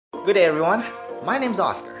Good day everyone, my name's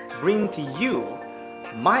Oscar, bringing to you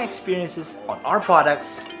my experiences on our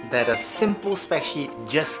products that a simple spec sheet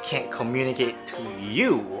just can't communicate to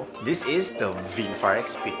you. This is the Vinnfier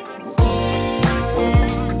Experience.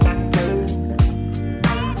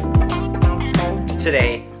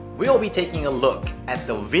 Today, we'll be taking a look at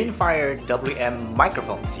the Vinnfier WM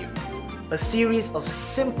Microphone Series, a series of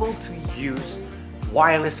simple to use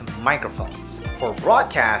wireless microphones for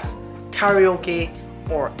broadcast, karaoke,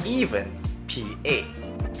 or even PA.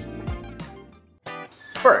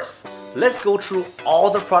 First, let's go through all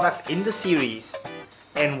the products in the series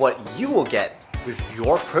and what you will get with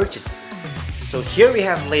your purchases. So here we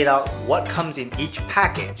have laid out what comes in each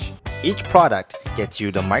package. Each product gets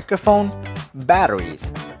you the microphone,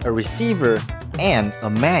 batteries, a receiver, and a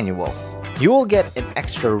manual. You will get an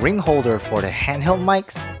extra ring holder for the handheld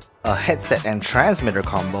mics, a headset and transmitter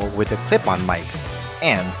combo with the clip-on mics,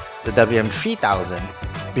 and the WM3000,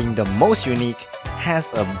 being the most unique, has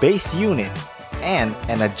a bass unit and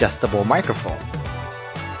an adjustable microphone.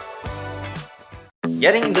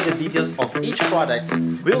 Getting into the details of each product,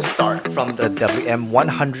 we'll start from the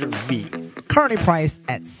WM100V. Currently priced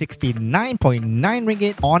at 69.9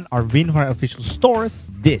 ringgit on our Vinnfier official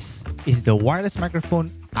stores. This is the wireless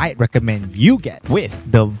microphone I'd recommend you get with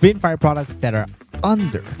the Vinnfier products that are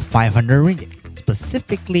under 500 ringgit.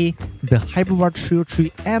 Specifically the HyperBar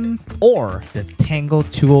 303M or the Tango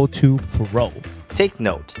 202 Pro. Take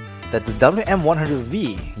note that the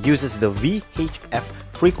WM100V uses the VHF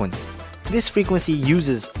frequency. This frequency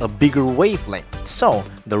uses a bigger wavelength, so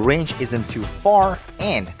the range isn't too far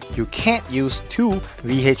and you can't use two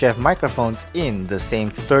VHF microphones in the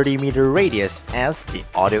same 30-meter radius as the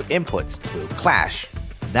audio inputs will clash.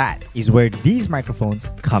 That is where these microphones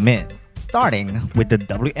come in, starting with the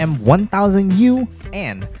WM1000U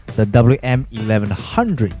and the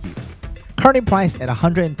WM1100U. Currently priced at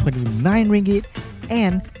 129 ringgit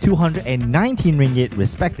and 219 ringgit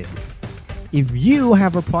respectively. If you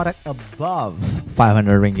have a product above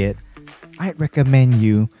 500 ringgit, I'd recommend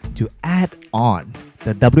you to add on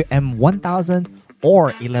the WM1000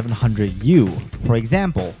 or 1100U, for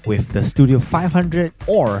example, with the Studio 500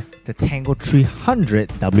 or the Tango 300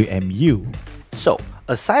 WMU. So,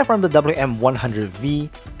 aside from the WM100V,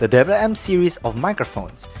 the WM series of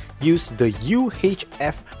microphones use the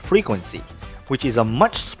UHF frequency, which is a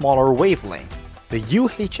much smaller wavelength. The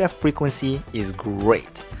UHF frequency is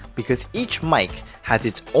great because each mic has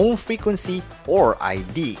its own frequency or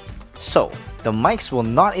ID. So, the mics will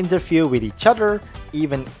not interfere with each other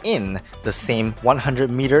even in the same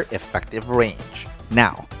 100-meter effective range.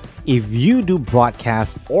 Now, if you do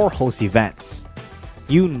broadcast or host events,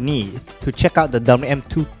 you need to check out the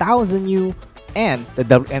WM3000U and the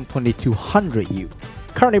WM2200U,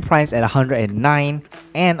 currently priced at 109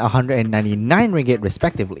 and 199 ringgit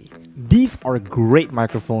respectively. These are great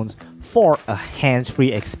microphones for a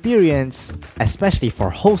hands-free experience, especially for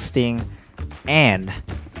hosting and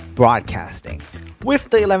broadcasting. With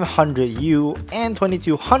the 1100U and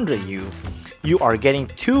 2200U, you are getting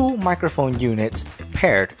two microphone units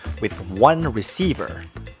paired with one receiver.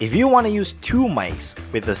 If you want to use two mics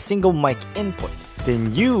with a single mic input,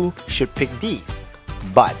 then you should pick these.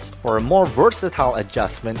 But for a more versatile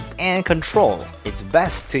adjustment and control, it's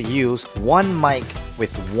best to use one mic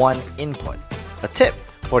with one input. A tip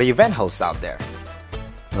for the event hosts out there.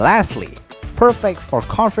 Lastly, perfect for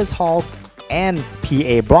conference halls and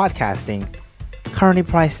PA broadcasting, currently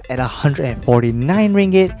priced at 149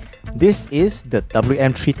 ringgit, this is the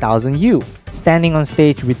WM3000U. Standing on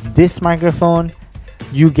stage with this microphone,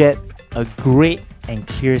 you get a great and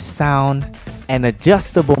clear sound, an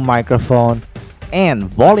adjustable microphone, and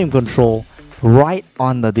volume control right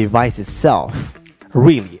on the device itself.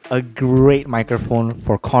 Really, a great microphone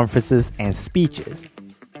for conferences and speeches.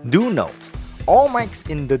 Do note, all mics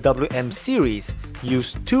in the WM series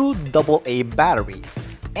use two AA batteries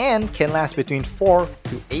and can last between 4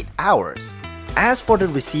 to 8 hours. As for the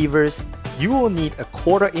receivers, you will need a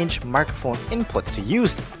 1/4-inch microphone input to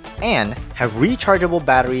use them and have rechargeable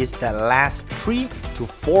batteries that last 3 to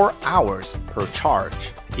 4 hours per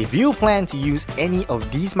charge. If you plan to use any of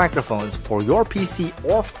these microphones for your PC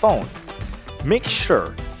or phone, make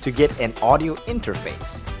sure to get an audio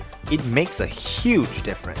interface. It makes a huge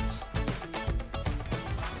difference.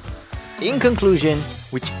 In conclusion,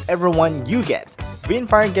 whichever one you get,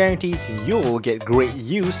 Vinnfier guarantees you'll get great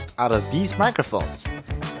use out of these microphones.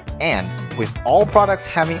 And with all products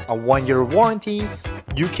having a 1-year warranty,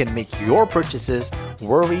 you can make your purchases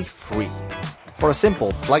worry-free. For a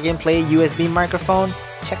simple plug-and-play USB microphone,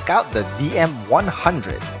 check out the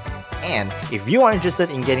DM100. And if you are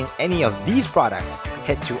interested in getting any of these products,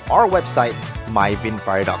 head to our website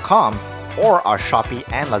myvinnfier.com or our Shopee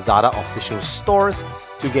and Lazada official stores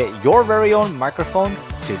to get your very own microphone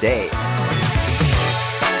today.